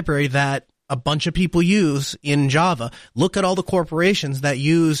is the library that a bunch of people use in Java. Look at all the corporations that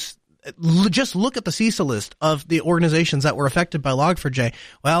use, just look at the CISA list of the organizations that were affected by Log4j.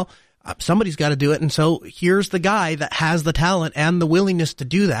 Well, somebody's got to do it. And so here's the guy that has the talent and the willingness to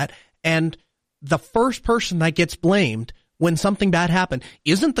do that. And the first person that gets blamed when something bad happened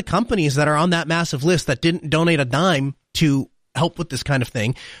isn't the companies that are on that massive list that didn't donate a dime to help with this kind of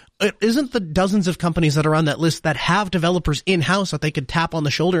thing. It isn't the dozens of companies that are on that list that have developers in-house that they could tap on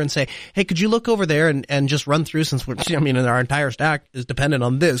the shoulder and say, hey, could you look over there and just run through, since our entire stack is dependent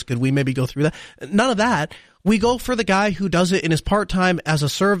on this. Could we maybe go through that? None of that. We go for the guy who does it in his part-time as a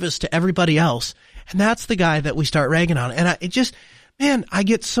service to everybody else. And that's the guy that we start ragging on. And I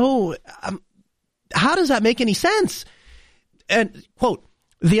get so, how does that make any sense? And quote,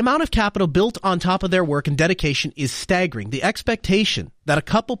 the amount of capital built on top of their work and dedication is staggering. The expectation that a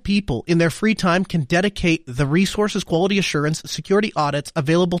couple people in their free time can dedicate the resources, quality assurance, security audits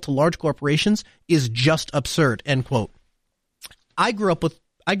available to large corporations is just absurd. End quote. I grew up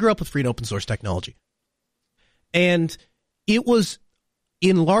with free and open source technology. And it was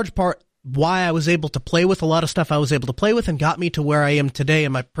in large part why I was able to play with a lot of stuff I was able to play with and got me to where I am today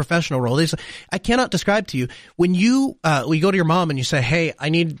in my professional role. I cannot describe to you when you go to your mom and you say, hey, I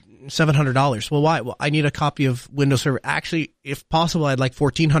need $700. Well, why? Well, I need a copy of Windows Server. Actually, if possible, I'd like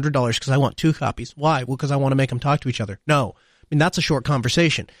 $1,400 because I want 2 copies. Why? Well, because I want to make them talk to each other. No. I mean, that's a short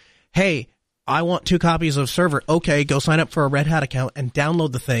conversation. Hey, I want 2 copies of Server. Okay, go sign up for a Red Hat account and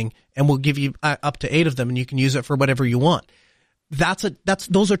download the thing, and we'll give you up to 8 of them, and you can use it for whatever you want.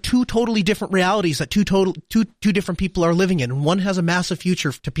 Those are 2 totally different realities that two different people are living in. One has a massive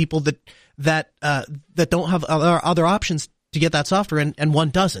future to people that don't have other options to get that software, and one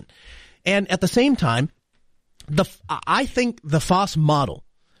doesn't. And at the same time, I think the FOSS model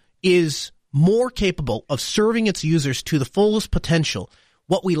is more capable of serving its users to the fullest potential.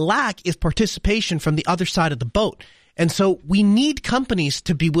 What we lack is participation from the other side of the boat. And so we need companies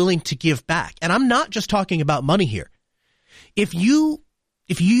to be willing to give back. And I'm not just talking about money here. If you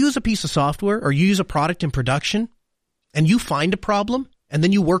use a piece of software or you use a product in production and you find a problem and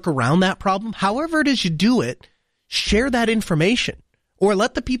then you work around that problem, however it is you do it, share that information or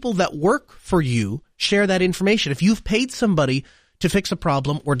let the people that work for you share that information. If you've paid somebody to fix a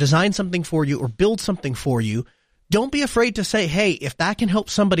problem or design something for you or build something for you, don't be afraid to say, hey, if that can help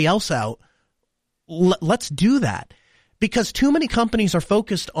somebody else out, let's do that. Because too many companies are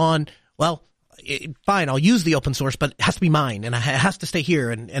focused on, well, fine, I'll use the open source, but it has to be mine and it has to stay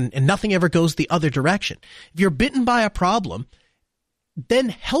here and nothing ever goes the other direction. If you're bitten by a problem, then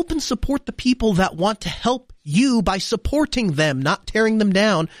help and support the people that want to help you by supporting them, not tearing them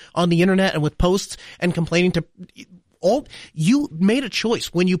down on the internet and with posts and complaining to all. You made a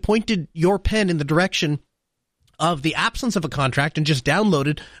choice when you pointed your pen in the direction of the absence of a contract and just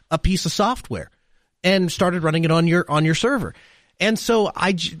downloaded a piece of software and started running it on your server. And so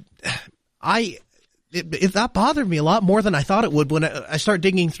that bothered me a lot more than I thought it would when I start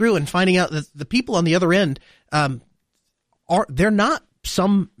digging through and finding out that the people on the other end, they're not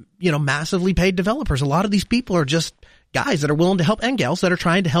some, massively paid developers. A lot of these people are just guys that are willing to help and gals that are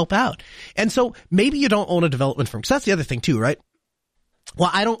trying to help out. And so maybe you don't own a development firm. 'Cause that's the other thing too, right?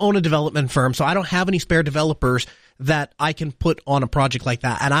 Well, I don't own a development firm, so I don't have any spare developers that I can put on a project like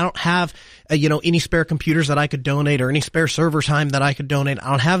that. And I don't have, any spare computers that I could donate or any spare server time that I could donate. I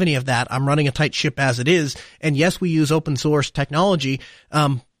don't have any of that. I'm running a tight ship as it is. And yes, we use open source technology,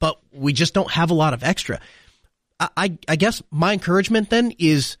 but we just don't have a lot of extra. I guess my encouragement then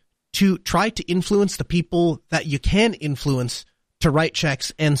is to try to influence the people that you can influence to write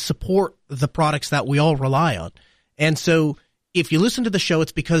checks and support the products that we all rely on. And so if you listen to the show,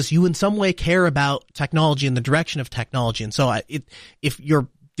 it's because you in some way care about technology and the direction of technology. And so if you're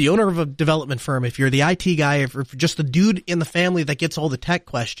the owner of a development firm, if you're the IT guy, if you're just the dude in the family that gets all the tech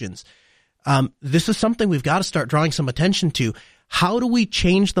questions, this is something we've got to start drawing some attention to. How do we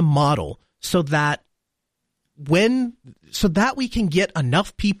change the model so that we can get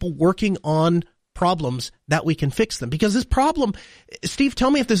enough people working on problems that we can fix them? Because this problem, Steve, tell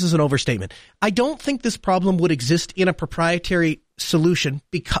me if this is an overstatement. I don't think this problem would exist in a proprietary solution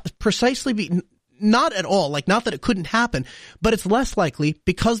not at all, like not that it couldn't happen, but it's less likely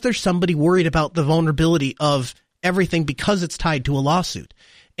because there's somebody worried about the vulnerability of everything because it's tied to a lawsuit.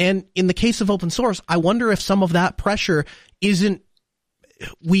 And in the case of open source, I wonder if some of that pressure isn't,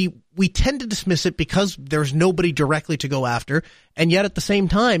 we tend to dismiss it because there's nobody directly to go after. And yet at the same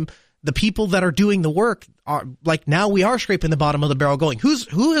time, the people that are doing the work are like, now we are scraping the bottom of the barrel going,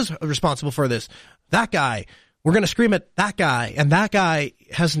 who is responsible for this? That guy. We're going to scream at that guy. And that guy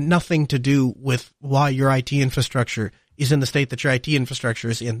has nothing to do with why your IT infrastructure is in the state that your IT infrastructure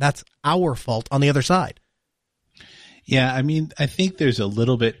is in. That's our fault on the other side. Yeah. I mean, I think there's a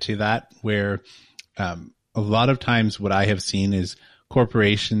little bit to that where, a lot of times what I have seen is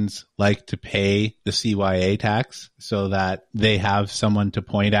corporations like to pay the CYA tax so that they have someone to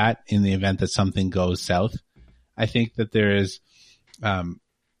point at in the event that something goes south. I think that there is a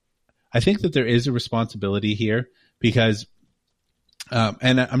responsibility here because,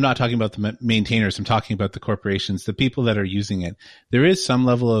 and I'm not talking about the maintainers, I'm talking about the corporations, the people that are using it. There is some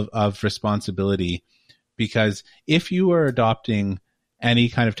level of responsibility because if you are adopting any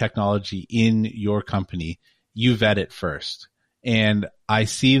kind of technology in your company, you vet it first. And I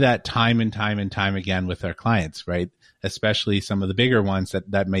see that time and time and time again with our clients, right? Especially some of the bigger ones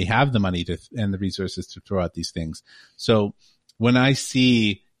that may have the money and the resources to throw out these things. So when I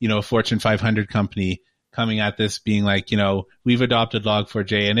see, a Fortune 500 company coming at this being like, we've adopted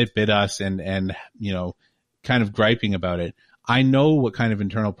Log4j and it bit us and kind of griping about it, I know what kind of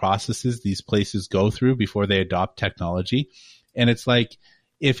internal processes these places go through before they adopt technology. And it's like,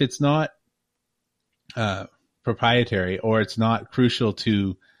 if it's not proprietary or it's not crucial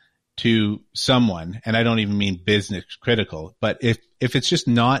to someone, and I don't even mean business critical, but if it's just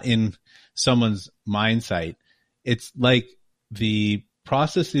not in someone's mind sight, it's like the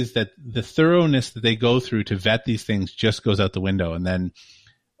processes that the thoroughness that they go through to vet these things just goes out the window. And then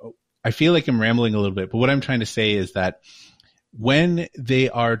I feel like I'm rambling a little bit, but what I'm trying to say is that when they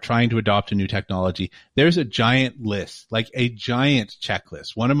are trying to adopt a new technology, there's a giant list, like a giant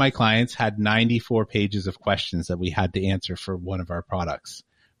checklist. One of my clients had 94 pages of questions that we had to answer for one of our products,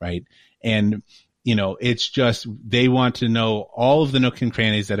 right? And, it's just, they want to know all of the nook and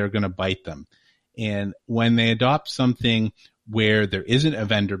crannies that are going to bite them. And when they adopt something where there isn't a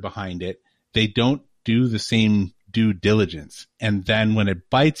vendor behind it, they don't do the same due diligence. And then when it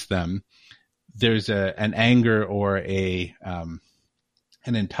bites them, there's an anger or an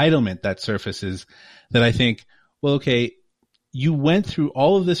entitlement that surfaces that I think, well, okay, you went through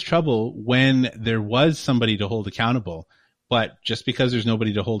all of this trouble when there was somebody to hold accountable, but just because there's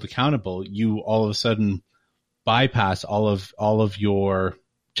nobody to hold accountable, you all of a sudden bypass all of your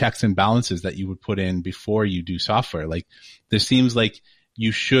checks and balances that you would put in before you do software. Like, this seems like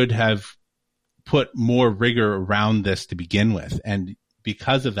you should have put more rigor around this to begin with. And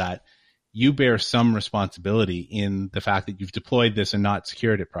because of that, you bear some responsibility in the fact that you've deployed this and not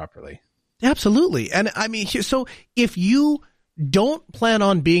secured it properly. Absolutely. And I mean, so if you don't plan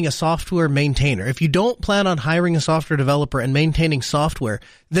on being a software maintainer, if you don't plan on hiring a software developer and maintaining software,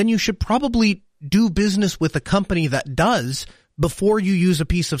 then you should probably do business with a company that does before you use a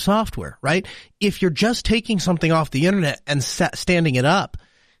piece of software, right? If you're just taking something off the internet and standing it up,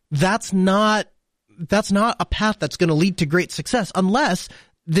 that's not a path that's going to lead to great success unless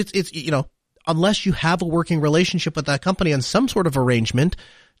unless you have a working relationship with that company and some sort of arrangement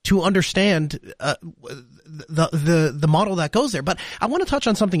to understand the model that goes there. But I want to touch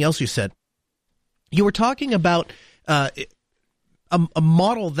on something else you said. You were talking about a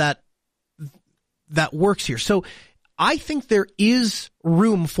model that works here. So I think there is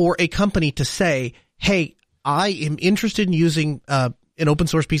room for a company to say, hey, I am interested in using an open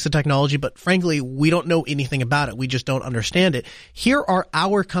source piece of technology, but frankly, we don't know anything about it. We just don't understand it. Here are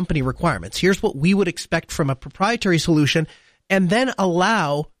our company requirements. Here's what we would expect from a proprietary solution, and then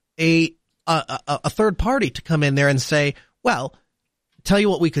allow a third party to come in there and say, well, tell you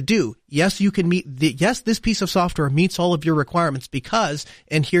what we could do. Yes, you can this piece of software meets all of your requirements because,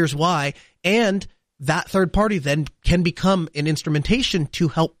 and here's why. And that third party then can become an instrumentation to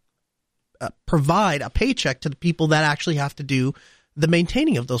help provide a paycheck to the people that actually have to do the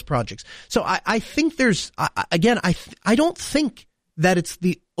maintaining of those projects. So I think there's, I don't think that it's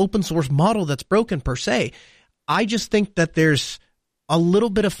the open source model that's broken per se. I just think that there's a little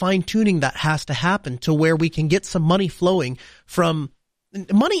bit of fine tuning that has to happen to where we can get some money flowing from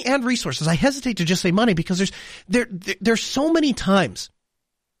money and resources. I hesitate to just say money because there's so many times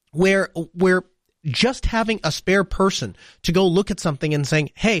where just having a spare person to go look at something and saying,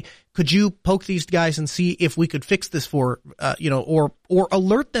 hey, could you poke these guys and see if we could fix this or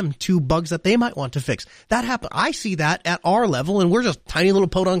alert them to bugs that they might want to fix. That happen. I see that at our level, and we're just a tiny little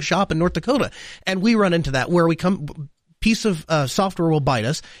podunk shop in North Dakota. And we run into that where piece of software will bite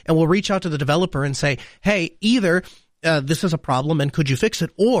us, and we'll reach out to the developer and say, hey, either this is a problem and could you fix it?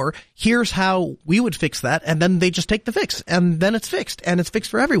 Or here's how we would fix that. And then they just take the fix and then it's fixed and it's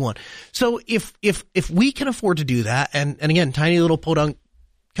fixed for everyone. So if we can afford to do that, and again, tiny little podunk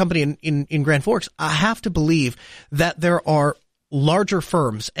company in Grand Forks, I have to believe that there are larger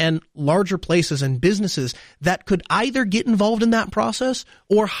firms and larger places and businesses that could either get involved in that process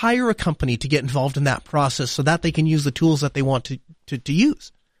or hire a company to get involved in that process so that they can use the tools that they want to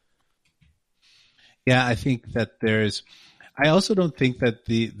use. Yeah, I think that I also don't think that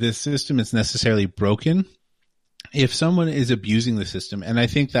the system is necessarily broken if someone is abusing the system. And I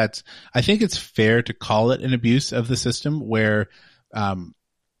think it's fair to call it an abuse of the system where,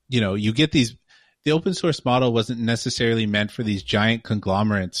 you get the open source model wasn't necessarily meant for these giant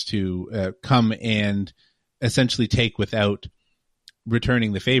conglomerates to come and essentially take without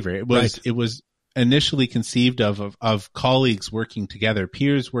returning the favor. It was initially conceived of colleagues working together,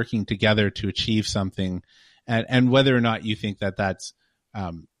 peers working together to achieve something. And whether or not you think that that's,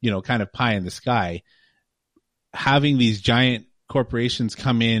 kind of pie in the sky, having these giant corporations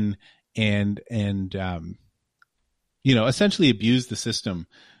come in and essentially abuse the system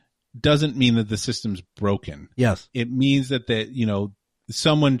doesn't mean that the system's broken. Yes. It means that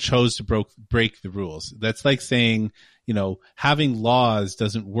someone chose to break the rules. That's like saying, having laws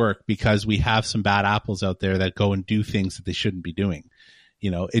doesn't work because we have some bad apples out there that go and do things that they shouldn't be doing.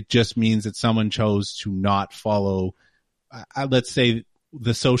 It just means that someone chose to not follow, let's say,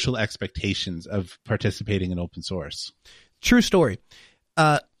 the social expectations of participating in open source. True story.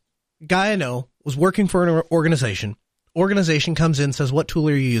 Guy I know was working for an organization. Organization comes in, says, "What tool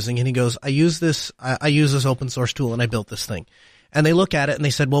are you using?" And he goes, I use this open source tool and I built this thing. And they look at it and they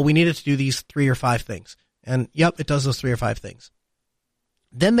said, well, we need it to do these 3 or 5 things. And yep, it does those 3 or 5 things.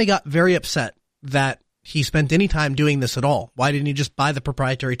 Then they got very upset that he spent any time doing this at all. Why didn't he just buy the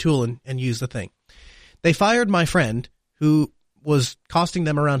proprietary tool and use the thing? They fired my friend, who was costing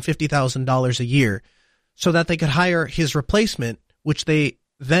them around $50,000 a year, so that they could hire his replacement, which they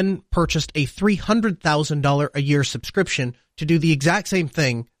then purchased a $300,000 a year subscription to do the exact same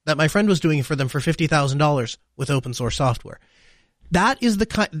thing that my friend was doing for them for $50,000 with open source software. That is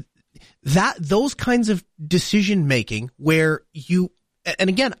those kinds of decision making where and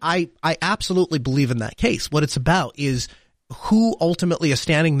again, I absolutely believe in that case. What it's about is who ultimately is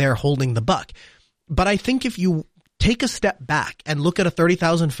standing there holding the buck. But I think if you take a step back and look at a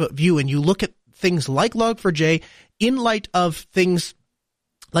 30,000-foot view and you look at things like Log4j in light of things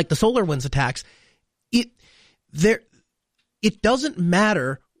like the SolarWinds attacks, it doesn't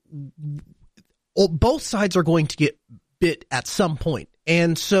matter. Both sides are going to get bit at some point.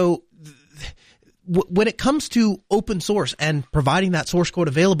 And so when it comes to open source and providing that source code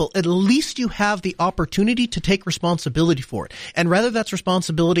available, at least you have the opportunity to take responsibility for it. And rather that's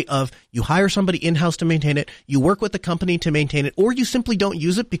responsibility of you hire somebody in-house to maintain it, you work with the company to maintain it, or you simply don't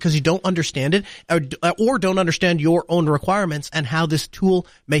use it because you don't understand it or don't understand your own requirements and how this tool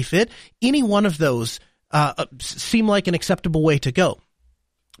may fit. Any one of those seem like an acceptable way to go.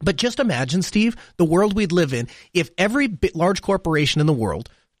 But just imagine, Steve, the world we'd live in if every large corporation in the world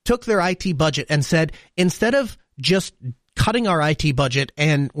took their IT budget and said, instead of just cutting our IT budget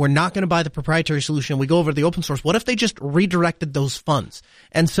and we're not going to buy the proprietary solution, we go over to the open source. What if they just redirected those funds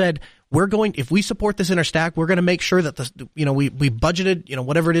and said, if we support this in our stack, we're going to make sure that we budgeted,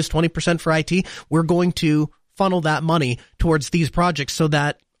 whatever it is, 20% for IT. We're going to funnel that money towards these projects so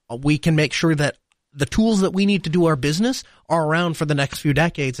that we can make sure that the tools that we need to do our business are around for the next few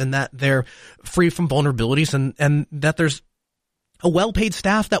decades and that they're free from vulnerabilities and that there's a well-paid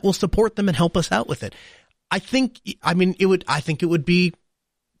staff that will support them and help us out with it. I think it would be,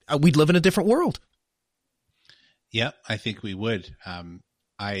 we'd live in a different world. Yeah, I think we would.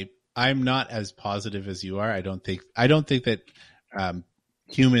 I'm not as positive as you are. I don't think that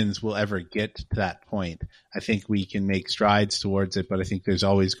humans will ever get to that point. I think we can make strides towards it, but I think there's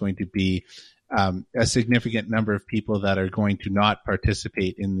always going to be a significant number of people that are going to not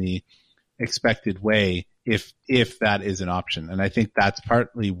participate in the expected way if that is an option. And I think that's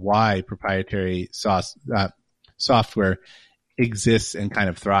partly why proprietary software exists and kind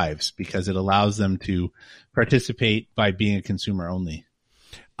of thrives, because it allows them to participate by being a consumer only.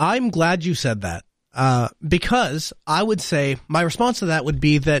 I'm glad you said that, because I would say my response to that would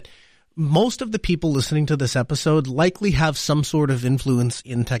be that most of the people listening to this episode likely have some sort of influence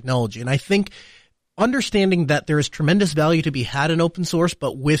in technology. And I think understanding that there is tremendous value to be had in open source,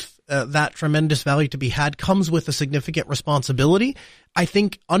 but with that tremendous value to be had comes with a significant responsibility. I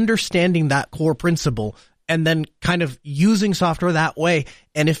think understanding that core principle and then kind of using software that way.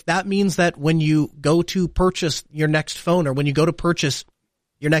 And if that means that when you go to purchase your next phone or when you go to purchase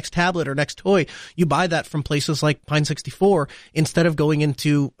your next tablet or next toy, you buy that from places like Pine64 instead of going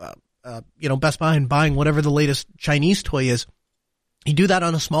into Best Buy and buying whatever the latest Chinese toy is. You do that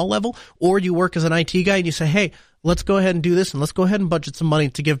on a small level, or you work as an IT guy and you say, hey, let's go ahead and do this and let's go ahead and budget some money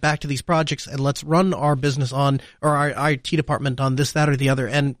to give back to these projects and let's run our business on, or our IT department on this, that, or the other.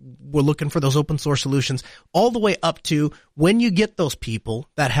 And we're looking for those open source solutions all the way up to when you get those people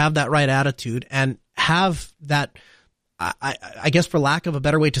that have that right attitude and have that, I guess for lack of a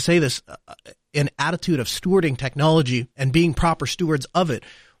better way to say this, an attitude of stewarding technology and being proper stewards of it.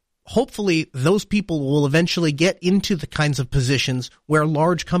 Hopefully those people will eventually get into the kinds of positions where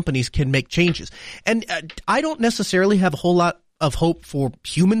large companies can make changes. And I don't necessarily have a whole lot of hope for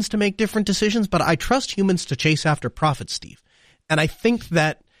humans to make different decisions, but I trust humans to chase after profit, Steve. And I think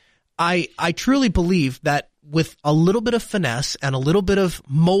that I truly believe that with a little bit of finesse and a little bit of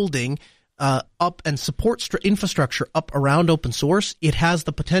molding up and support infrastructure up around open source, it has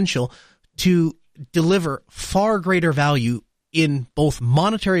the potential to deliver far greater value in both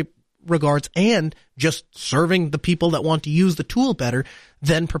monetary regards and just serving the people that want to use the tool better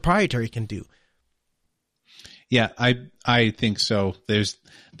than proprietary can do. Yeah, I think so. There's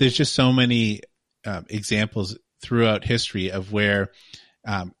just so many examples throughout history of where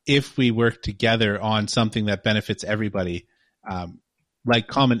if we work together on something that benefits everybody, like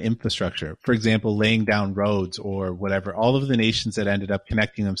common infrastructure, for example, laying down roads or whatever, all of the nations that ended up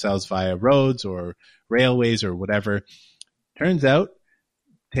connecting themselves via roads or railways or whatever, turns out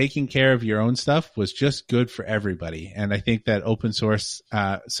taking care of your own stuff was just good for everybody. And I think that open source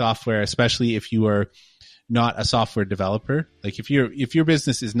software, especially if you are not a software developer, like if your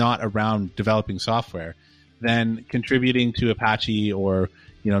business is not around developing software, then contributing to Apache or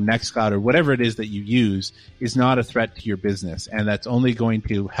Nextcloud or whatever it is that you use is not a threat to your business, and that's only going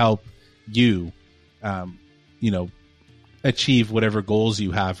to help you, achieve whatever goals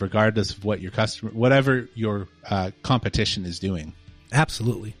you have, regardless of what whatever your competition is doing.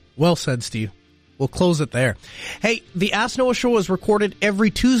 Absolutely. Well said, Steve. We'll close it there. Hey, the Ask Noah Show is recorded every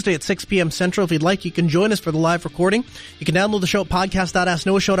Tuesday at 6 p.m. Central. If you'd like, you can join us for the live recording. You can download the show at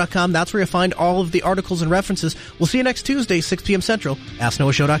podcast.asknoahshow.com. That's where you'll find all of the articles and references. We'll see you next Tuesday, 6 p.m. Central,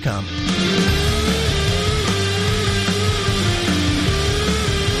 asknoahshow.com.